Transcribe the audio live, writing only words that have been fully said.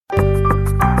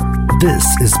This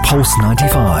is Pulse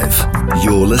 95.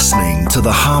 You're listening to the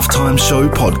Halftime Show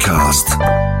podcast.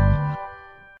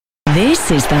 This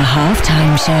is the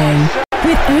Halftime Show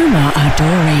with Omar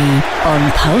Adori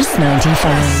on Pulse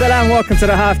 95. Salam, welcome to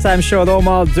the Halftime Show with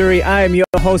Omar Adori. I am your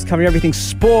host, covering everything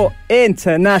sport,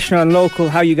 international and local.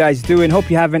 How you guys doing? Hope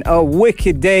you're having a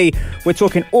wicked day. We're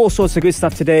talking all sorts of good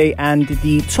stuff today, and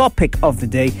the topic of the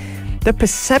day, the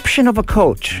perception of a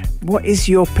coach. What is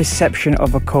your perception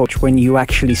of a coach when you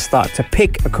actually start to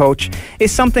pick a coach?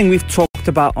 Is something we've talked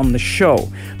about on the show.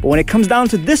 But when it comes down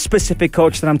to this specific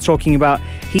coach that I'm talking about,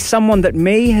 he's someone that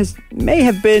may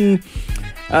have been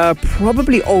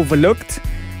probably overlooked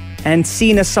and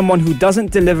seen as someone who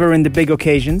doesn't deliver in the big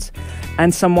occasions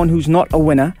and someone who's not a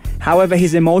winner. However,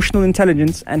 his emotional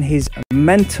intelligence and his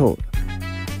mental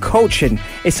coaching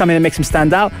is something that makes him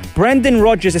stand out. Brendan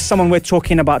Rodgers is someone we're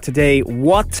talking about today.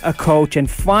 What a coach. And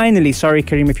finally, sorry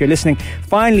Kareem if you're listening,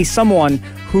 finally someone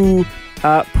who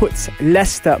puts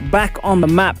Leicester back on the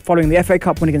map following the FA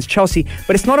Cup win against Chelsea.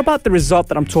 But it's not about the result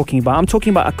that I'm talking about. I'm talking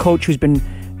about a coach who's been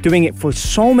doing it for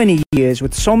so many years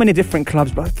with so many different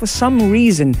clubs, but for some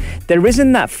reason there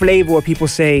isn't that flavour where people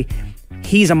say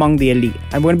he's among the elite.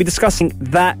 And we're going to be discussing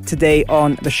that today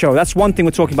on the show. That's one thing we're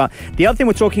talking about. The other thing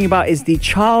we're talking about is the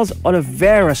Charles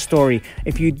Oliveira story.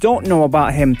 If you don't know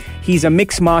about him, he's a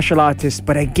mixed martial artist,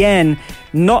 but again,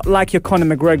 not like your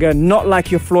Conor McGregor, not like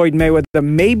your Floyd Mayweather,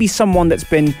 maybe someone that's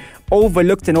been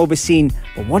overlooked and overseen.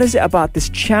 But what is it about this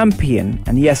champion?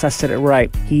 And yes, I said it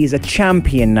right. He is a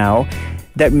champion now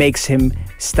that makes him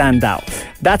stand out.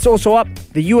 That's also up.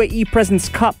 The UAE President's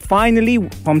Cup, finally,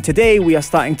 from today, we are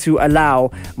starting to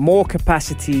allow more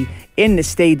capacity in the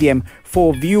stadium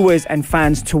for viewers and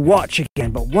fans to watch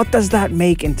again. But what does that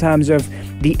make in terms of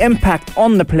the impact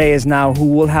on the players now who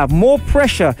will have more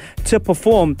pressure to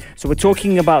perform? So we're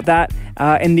talking about that.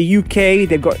 In the UK,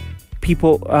 they've got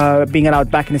people being allowed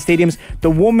back in the stadiums. The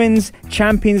Women's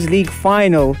Champions League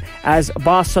final as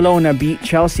Barcelona beat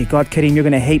Chelsea. God, Kareem, you're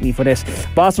going to hate me for this.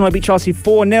 Barcelona beat Chelsea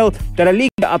 4-0. The La Liga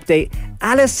update.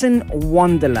 Alison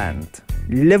Wonderland,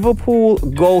 Liverpool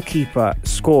goalkeeper,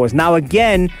 scores. Now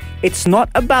again, it's not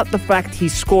about the fact he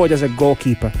scored as a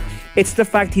goalkeeper. It's the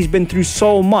fact he's been through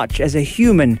so much as a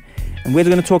human. And we're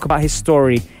going to talk about his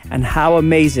story and how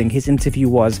amazing his interview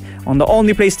was on the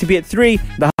only place to be at 3,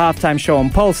 the Halftime Show on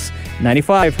Pulse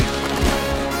 95.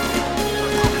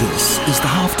 This is the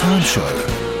Halftime Show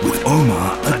with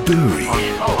Omar Aduri.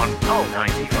 On Pulse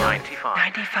 95.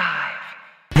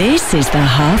 This is the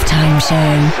Halftime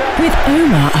Show with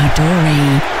Omar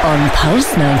Adori on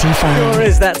Pulse 95. Sure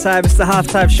is that time. It's the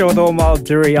Halftime Show with Omar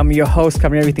Aduri. I'm your host,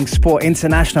 covering everything sport,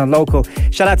 international and local.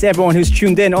 Shout out to everyone who's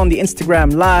tuned in on the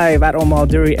Instagram live at Omar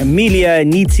Aduri. Amelia,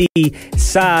 Niti,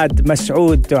 Saad,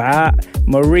 Masoud, Dua,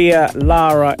 Maria,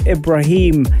 Lara,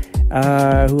 Ibrahim.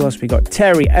 Who else we got?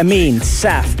 Terry, Amin,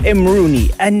 Saf, Imrooni,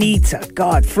 Anita,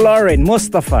 God, Florin,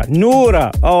 Mustafa,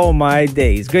 Noura. Oh my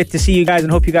days. Great to see you guys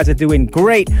and hope you guys are doing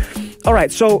great. All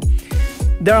right, so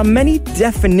there are many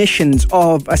definitions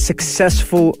of a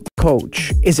successful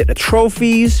coach. Is it the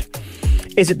trophies?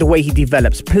 Is it the way he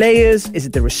develops players? Is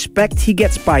it the respect he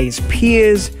gets by his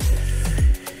peers?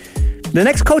 The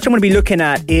next coach I'm going to be looking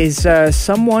at is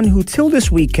someone who till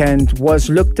this weekend was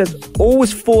looked at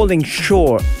always falling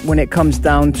short when it comes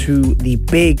down to the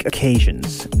big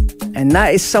occasions. And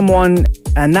that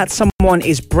someone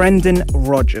is Brendan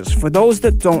Rodgers. For those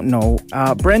that don't know,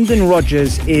 Brendan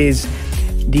Rodgers is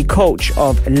the coach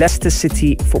of Leicester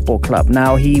City Football Club.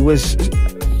 Now, he was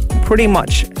pretty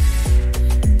much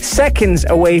seconds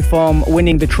away from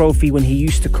winning the trophy when he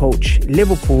used to coach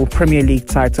Liverpool Premier League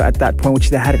title at that point, which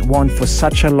they hadn't won for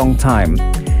such a long time.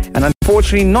 And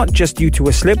unfortunately, not just due to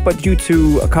a slip, but due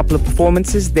to a couple of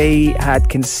performances, they had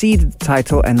conceded the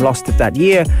title and lost it that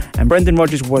year. And Brendan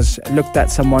Rodgers was looked at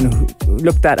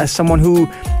as someone who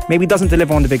maybe doesn't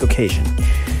deliver on the big occasion.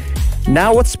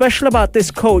 Now, what's special about this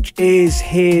coach is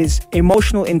his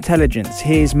emotional intelligence,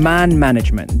 his man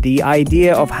management, the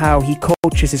idea of how he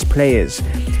coaches his players.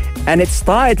 And it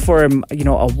started for him,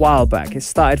 a while back. It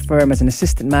started for him as an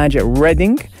assistant manager at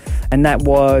Reading, and that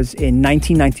was in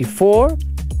 1994.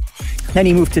 Then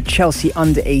he moved to Chelsea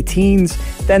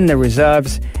under-18s, then the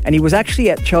reserves, and he was actually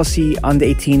at Chelsea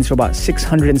under-18s for about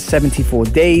 674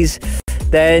 days.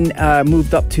 Then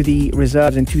moved up to the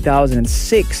reserves in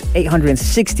 2006,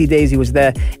 860 days he was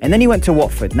there. And then he went to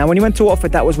Watford. Now, when he went to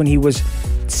Watford, that was when he was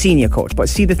senior coach. But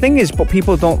see, the thing is, what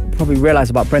people don't probably realise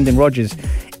about Brendan Rodgers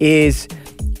is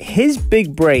his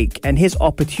big break and his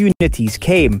opportunities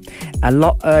came a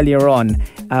lot earlier on.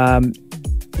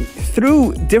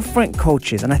 through different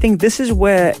coaches, and I think this is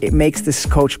where it makes this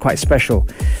coach quite special.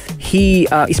 He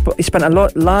spent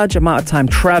a large amount of time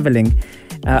traveling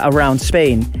around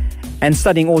Spain and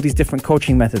studying all these different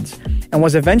coaching methods, and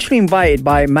was eventually invited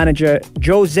by manager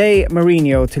Jose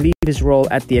Mourinho to leave his role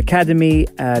at the academy,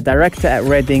 director at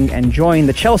Reading, and join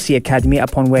the Chelsea academy,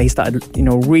 upon where he started,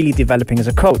 really developing as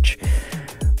a coach.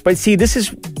 But see, this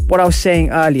is what I was saying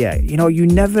earlier. You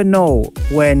never know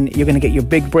when you're going to get your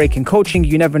big break in coaching.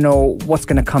 You never know what's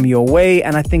going to come your way.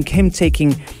 And I think him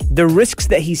taking the risks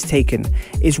that he's taken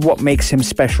is what makes him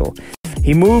special.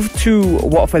 He moved to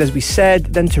Watford, as we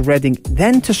said, then to Reading,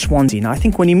 then to Swansea. Now, I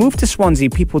think when he moved to Swansea,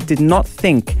 people did not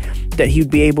think that he'd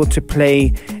be able to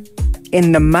play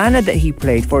in the manner that he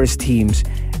played for his teams,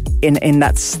 in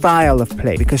that style of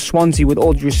play, because Swansea, with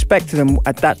all due respect to them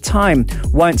at that time,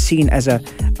 weren't seen as a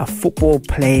football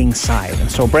playing side.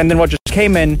 And so Brendan Rodgers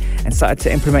came in and started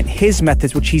to implement his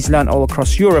methods, which he's learned all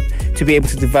across Europe, to be able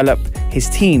to develop his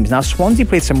teams. Now, Swansea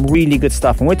played some really good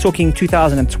stuff, and we're talking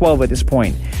 2012 at this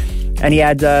point. And he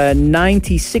had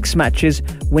 96 matches,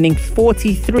 winning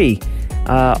 43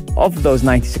 of those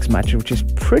 96 matches, which is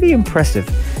pretty impressive,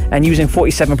 and using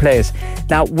 47 players.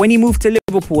 Now, when he moved to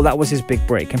Liverpool, that was his big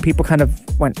break, and people kind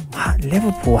of went,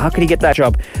 Liverpool, how could he get that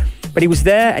job? But he was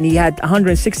there, and he had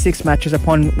 166 matches,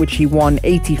 upon which he won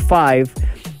 85,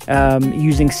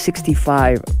 using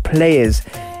 65 players.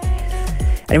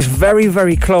 And it was very,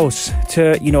 very close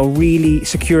to, really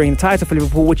securing the title for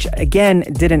Liverpool, which again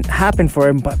didn't happen for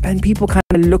him. But then people kind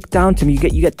of looked down to him.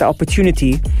 You get the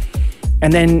opportunity,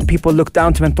 and then people looked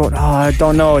down to him and thought, I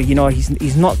don't know,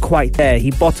 he's not quite there. He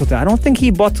bottled it. I don't think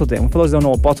he bottled it. And for those who don't know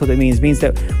what bottled it means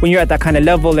that when you're at that kind of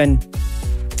level, and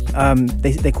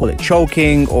they call it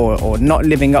choking or not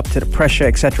living up to the pressure,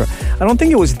 etc. I don't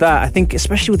think it was that. I think,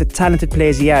 especially with the talented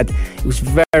players he had, it was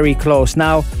very close.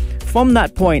 Now, from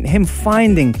that point, him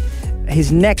finding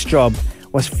his next job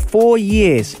was 4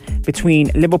 years between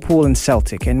Liverpool and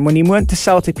Celtic. And when he went to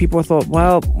Celtic, people thought,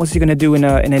 well, what's he going to do in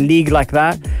a league like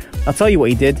that? I'll tell you what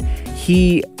he did.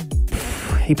 He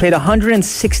played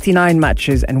 169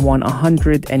 matches and won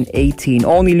 118,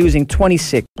 only losing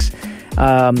 26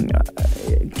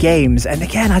 games. And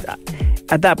again,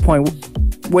 at that point,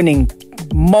 winning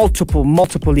multiple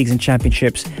leagues and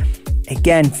championships.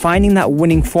 Again, finding that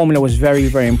winning formula was very,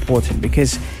 very important,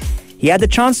 because he had the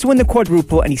chance to win the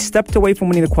quadruple, and he stepped away from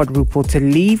winning the quadruple to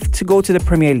leave to go to the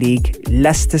Premier League,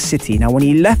 Leicester City. Now, when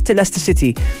he left to Leicester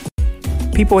City,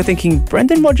 people were thinking,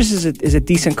 Brendan Rodgers is a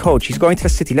decent coach. He's going to the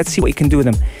City. Let's see what he can do with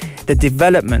him. The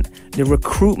development, the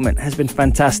recruitment has been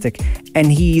fantastic, and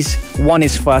he's won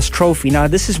his first trophy. Now,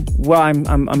 this is why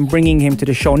I'm bringing him to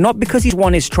the show, not because he's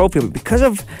won his trophy, but because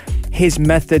of his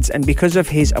methods and because of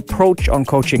his approach on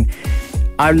coaching.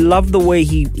 I love the way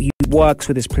he works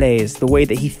with his players, the way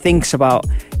that he thinks about,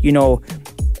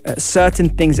 certain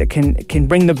things that can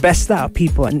bring the best out of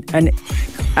people. And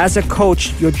as a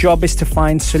coach, your job is to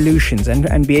find solutions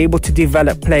and be able to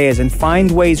develop players and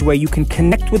find ways where you can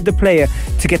connect with the player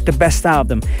to get the best out of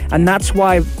them. And that's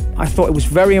why I thought it was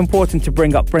very important to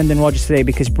bring up Brendan Rodgers today,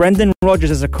 because Brendan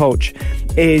Rodgers as a coach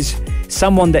is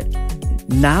someone that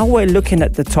now we're looking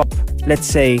at the top, let's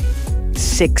say,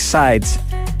 6 sides.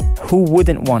 Who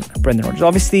wouldn't want Brendan Rodgers?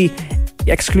 Obviously,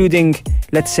 excluding,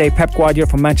 let's say, Pep Guardiola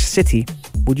from Manchester City.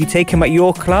 Would you take him at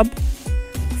your club?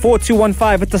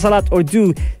 4215 Itasalat or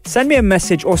do send me a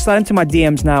message or slide into my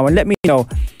DMs now and let me know.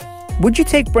 Would you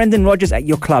take Brendan Rodgers at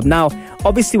your club? Now,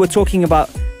 obviously, we're talking about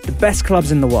the best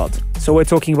clubs in the world. So we're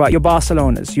talking about your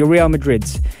Barcelonas, your Real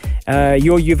Madrids,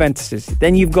 your Juventuses.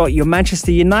 Then you've got your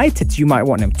Manchester United. You might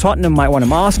want him. Tottenham might want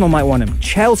him. Arsenal might want him.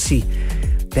 Chelsea,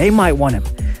 they might want him.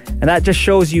 And that just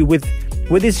shows you with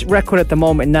his record at the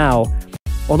moment now,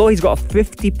 although he's got a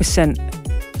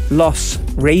 50% loss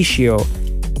ratio,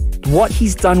 what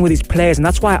he's done with his players. And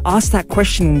that's why I asked that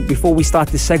question before we start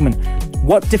this segment.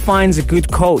 What defines a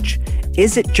good coach?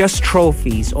 Is it just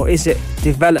trophies, or is it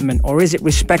development, or is it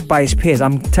respect by his peers?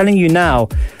 I'm telling you now,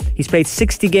 he's played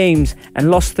 60 games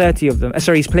and lost 30 of them.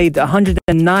 He's played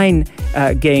 109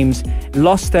 games,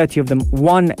 lost 30 of them,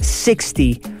 won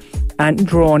 60 and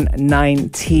drawn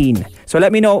 19. So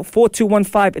let me know,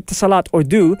 4215 Itasalat or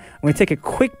do. I'm going to take a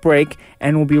quick break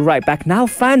and we'll be right back. Now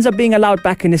fans are being allowed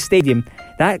back in the stadium.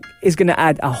 That is going to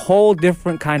add a whole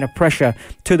different kind of pressure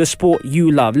to the sport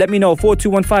you love. Let me know,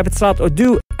 4215 Itasalat or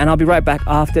do, and I'll be right back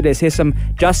after this. Here's some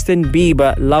Justin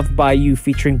Bieber, Loved by You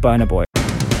featuring Burna Boy.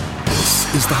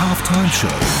 This is the Halftime Show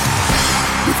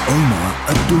with Omar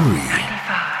Adouri.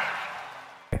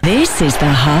 This is the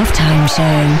Halftime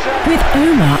Show with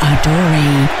Omar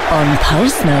Adori on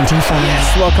Pulse 95.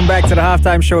 Yes, welcome back to the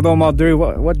Halftime Show with Omar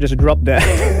Adori. What just dropped there?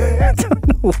 I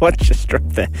don't know what just dropped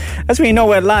there. That's when you know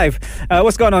we're live.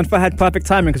 What's going on? Fahad, perfect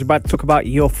timing because we're about to talk about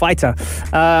your fighter.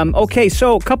 Okay,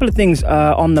 so a couple of things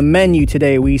on the menu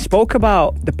today. We spoke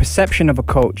about the perception of a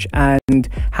coach and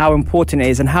how important it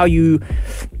is and how you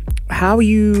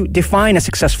define a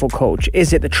successful coach.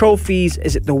 Is it the trophies?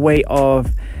 Is it the way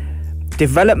of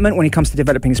development when it comes to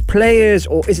developing his players,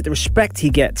 or is it the respect he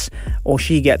gets or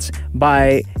she gets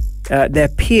by their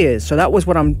peers? So that was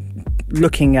what I'm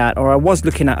looking at, or I was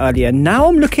looking at earlier. Now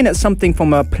I'm looking at something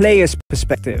from a player's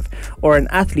perspective or an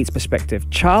athlete's perspective.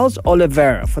 Charles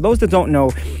Oliveira. For those that don't know,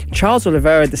 Charles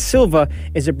Oliveira da Silva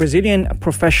is a Brazilian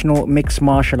professional mixed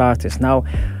martial artist. Now,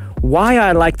 why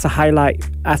I like to highlight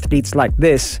athletes like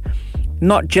this,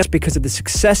 not just because of the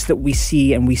success that we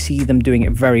see and we see them doing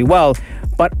it very well,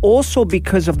 but also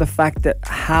because of the fact that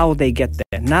how they get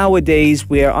there. Nowadays,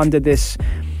 we are under this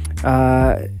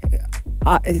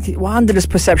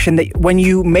perception that when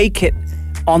you make it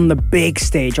on the big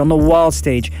stage, on the world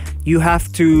stage, you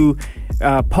have to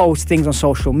post things on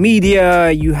social media,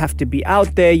 you have to be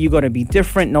out there, you got to be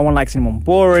different, no one likes anyone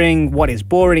boring, what is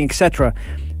boring, etc.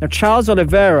 Now, Charles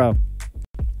Oliveira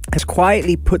has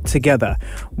quietly put together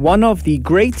one of the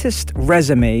greatest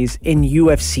resumes in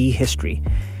UFC history.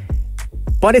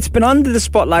 But it's been under the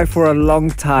spotlight for a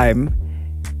long time,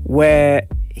 where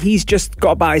he's just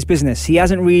got about his business. He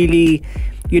hasn't really,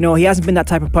 he hasn't been that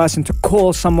type of person to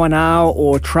call someone out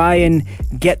or try and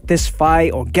get this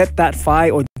fight or get that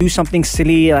fight or do something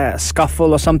silly, like a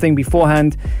scuffle or something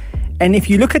beforehand. And if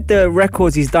you look at the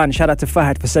records he's done, shout out to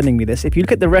Fahad for sending me this. If you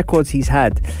look at the records he's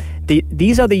had,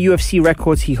 these are the UFC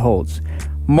records he holds.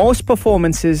 Most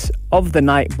performances of the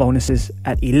night bonuses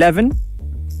at 11.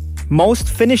 Most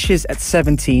finishes at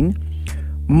 17.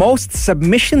 Most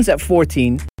submissions at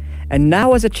 14. And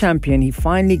now as a champion, he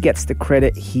finally gets the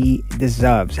credit he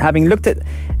deserves. Having looked at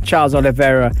Charles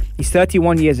Oliveira, he's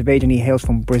 31 years of age and he hails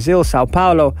from Brazil, Sao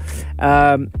Paulo.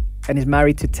 And is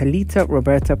married to Talita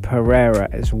Roberta Pereira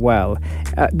as well.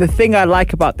 The thing I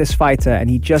like about this fighter, and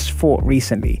he just fought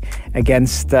recently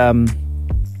against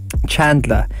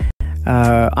Chandler,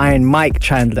 Iron Mike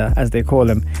Chandler, as they call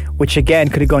him, which again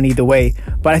could have gone either way.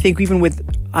 But I think even with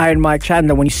Iron Mike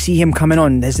Chandler, when you see him coming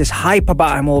on, there's this hype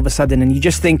about him all of a sudden, and you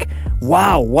just think,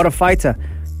 wow, what a fighter.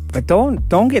 But don't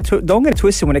get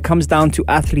twisted when it comes down to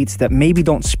athletes that maybe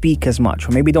don't speak as much,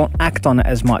 or maybe don't act on it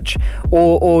as much,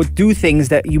 or do things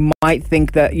that you might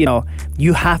think that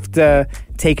you have to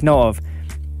take note of.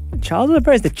 Charles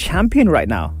Oliveira is the champion right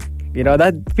now.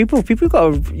 That people you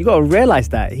gotta realize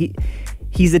that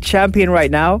he's the champion right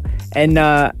now,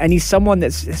 and he's someone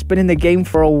that's been in the game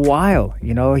for a while.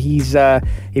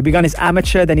 He began his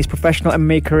amateur, then his professional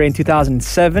MMA career in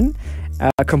 2007.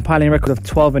 Compiling a record of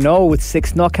 12-0 with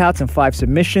 6 knockouts and 5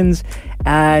 submissions.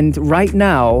 And right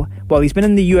now, he's been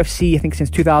in the UFC, I think,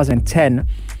 since 2010.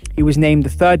 He was named the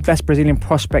 3rd best Brazilian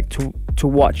prospect to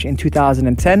watch in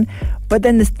 2010. But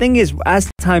then the thing is, as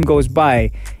time goes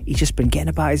by, he's just been getting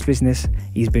about his business.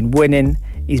 He's been winning.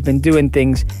 He's been doing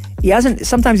things.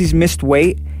 Sometimes he's missed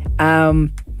weight,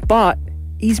 but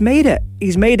he's made it.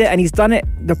 He's made it, and he's done it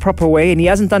the proper way, and he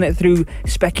hasn't done it through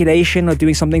speculation or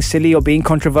doing something silly or being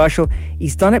controversial.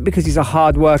 He's done it because he's a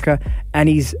hard worker, and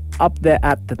he's up there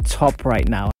at the top right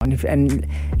now. And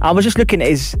I was just looking at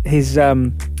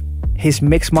his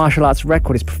mixed martial arts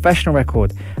record, his professional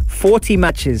record: 40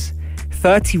 matches,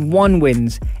 31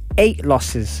 wins, 8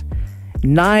 losses.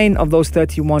 9 of those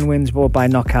 31 wins were by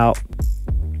knockout.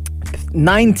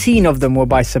 19 of them were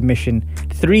by submission,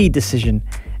 3 decision.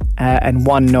 And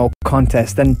 1 no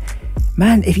contest. And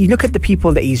man, if you look at the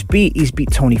people that he's beat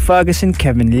Tony Ferguson,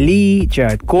 Kevin Lee,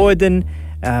 Jared Gordon,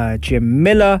 Jim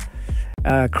Miller,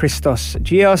 Christos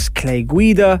Gios, Clay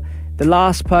Guida. The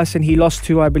last person he lost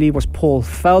to, I believe, was Paul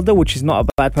Felder, which is not a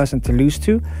bad person to lose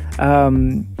to.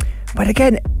 But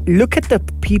again, look at the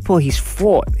people he's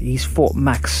fought. He's fought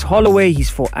Max Holloway, he's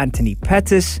fought Anthony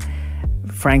Pettis,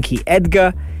 Frankie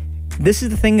Edgar. This is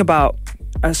the thing about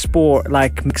a sport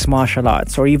like mixed martial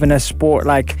arts, or even a sport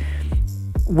like,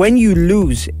 when you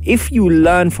lose, if you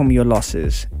learn from your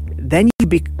losses, then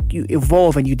you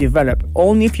evolve and you develop,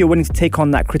 only if you're willing to take on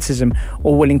that criticism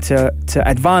or willing to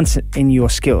advance in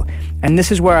your skill. And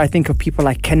this is where I think of people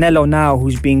like Canelo now,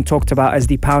 who's being talked about as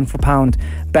the pound for pound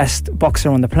best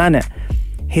boxer on the planet.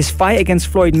 His fight against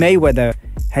Floyd Mayweather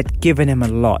had given him a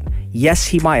lot. Yes,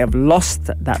 he might have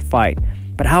lost that fight,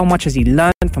 but how much has he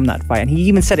learned from that fight? And he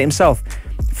even said it himself,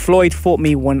 Floyd fought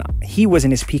me when he was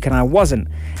in his peak and I wasn't.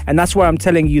 And that's where I'm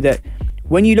telling you that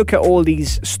when you look at all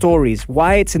these stories,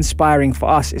 why it's inspiring for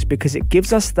us is because it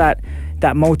gives us that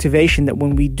motivation that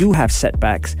when we do have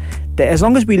setbacks, that as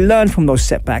long as we learn from those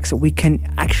setbacks, that we can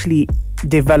actually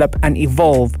develop and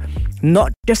evolve,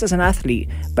 not just as an athlete,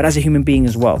 but as a human being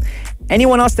as well.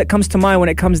 Anyone else that comes to mind when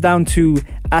it comes down to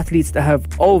athletes that have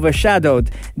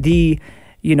overshadowed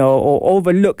or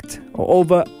overlooked or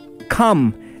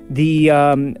overcome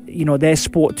their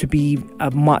sport to be a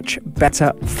much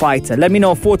better fighter? Let me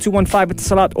know. 4215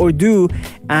 Salat or do,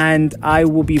 and I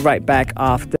will be right back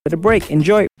after the break.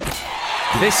 Enjoy.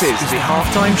 This is the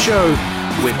halftime show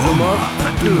with Umar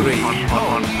Adouri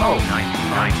on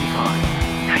 95.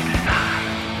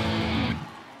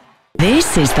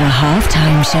 This is the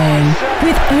halftime show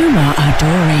with Omar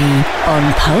Adori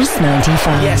on Pulse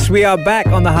 95. Yes, we are back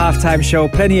on the halftime show.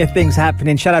 Plenty of things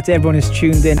happening. Shout out to everyone who's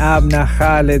tuned in. Abna,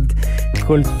 Khalid,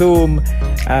 Kulthum,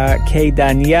 K.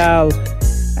 Danielle.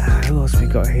 Who else we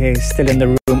got here? Still in the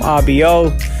room.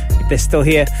 RBO, if they're still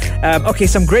here. Okay,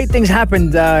 some great things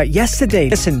happened yesterday.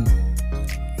 Listen,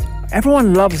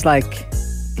 everyone loves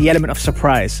the element of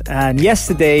surprise. And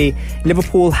yesterday,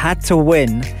 Liverpool had to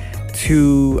win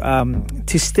to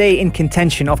stay in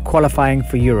contention of qualifying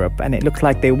for Europe, and it looked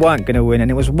like they weren't going to win, and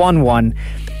it was 1-1.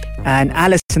 And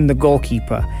Alisson, the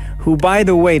goalkeeper, who, by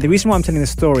the way, the reason why I'm telling the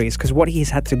story is because what he's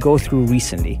had to go through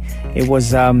recently, it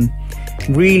was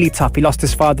really tough. He lost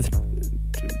his father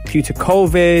due to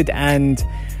COVID, and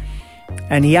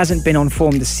he hasn't been on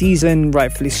form this season,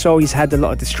 rightfully so. He's had a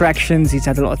lot of distractions. He's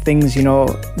had a lot of things,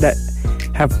 that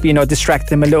have,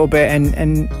 distracted him a little bit,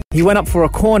 and he went up for a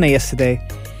corner yesterday.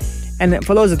 And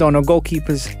for those that don't know,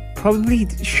 goalkeepers probably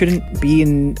shouldn't be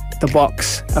in the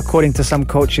box, according to some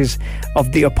coaches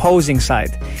of the opposing side.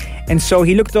 And so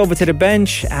he looked over to the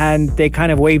bench and they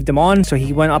kind of waved him on. So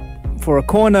he went up for a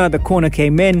corner. The corner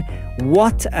came in.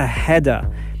 What a header.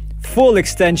 Full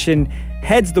extension,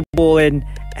 heads the ball in,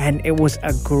 and it was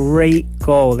a great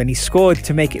goal. And he scored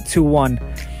to make it 2-1.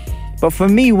 But for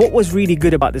me, what was really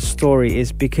good about this story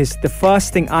is because the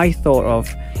first thing I thought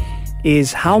of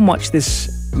is how much this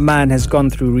man has gone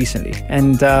through recently,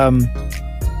 and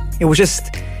it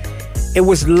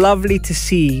was lovely to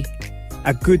see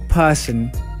a good person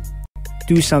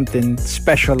do something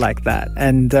special like that,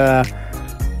 and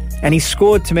he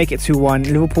scored to make it 2-1.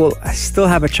 Liverpool still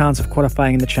have a chance of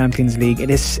qualifying in the Champions League. It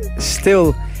is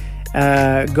still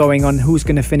going on who's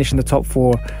going to finish in the top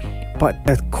 4, but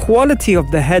the quality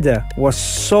of the header was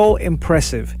so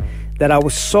impressive that I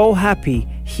was so happy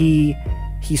he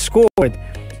scored.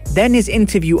 Then his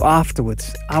interview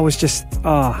afterwards, I was just,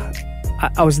 I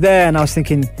was there and I was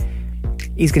thinking,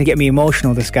 he's going to get me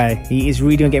emotional, this guy. He is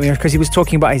really going to get me emotional, because he was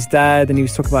talking about his dad, and he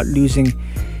was talking about losing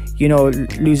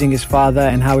his father,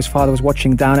 and how his father was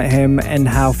watching down at him, and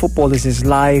how football is his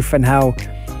life, and how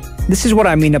this is what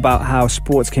I mean about how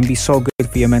sports can be so good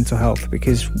for your mental health,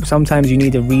 because sometimes you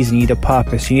need a reason, you need a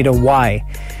purpose, you need a why.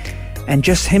 And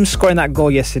just him scoring that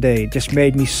goal yesterday just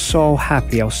made me so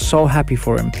happy. I was so happy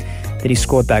for him that he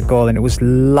scored that goal, and it was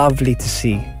lovely to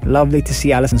see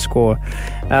Alisson score,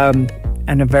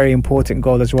 and a very important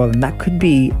goal as well. And that could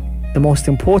be the most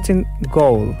important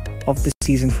goal of the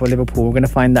season for Liverpool. We're going to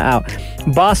find that out.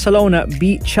 Barcelona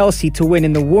beat Chelsea to win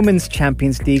in the Women's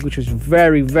Champions League, which was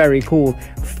very, very cool.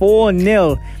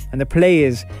 4-0, and the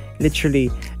players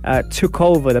literally took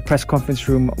over the press conference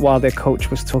room while their coach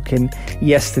was talking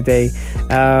yesterday.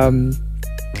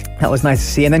 That was nice to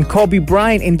see. And then Kobe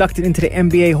Bryant inducted into the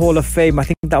NBA Hall of Fame. I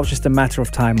think that was just a matter of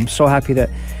time. I'm so happy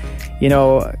that,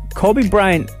 Kobe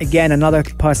Bryant, again, another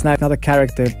personality, another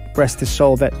character, rest his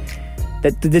soul, that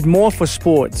did more for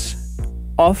sports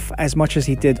off as much as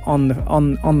he did on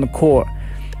the court.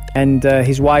 And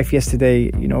his wife yesterday,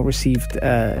 received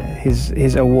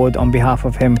his award on behalf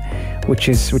of him, which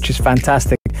is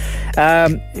fantastic.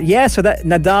 So that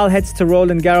Nadal heads to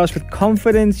Roland Garros with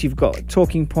confidence. You've got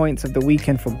talking points of the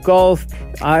weekend for golf.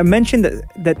 I mentioned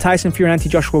that Tyson Fury and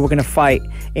Anthony Joshua were going to fight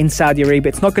in Saudi Arabia.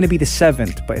 It's not going to be the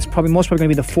 7th, but it's most probably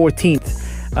going to be the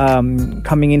 14th.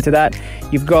 Coming into that,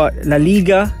 you've got La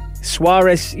Liga.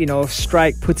 Suarez,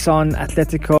 strike puts on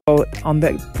Atletico on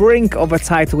the brink of a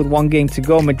title with 1 game to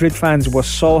go. Madrid fans were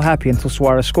so happy until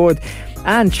Suarez scored.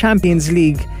 And Champions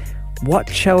League, what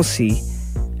Chelsea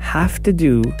have to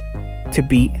do to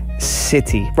beat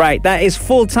City. Right, that is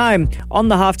full time on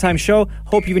the halftime show.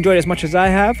 Hope you've enjoyed it as much as I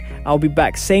have. I'll be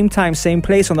back same time, same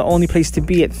place on the only place to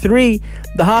be at 3,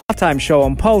 the halftime show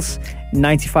on Pulse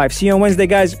 95. See you on Wednesday,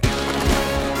 guys.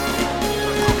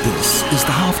 This is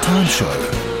the halftime show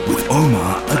with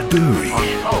Omar Adouri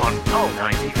on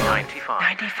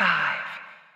 95.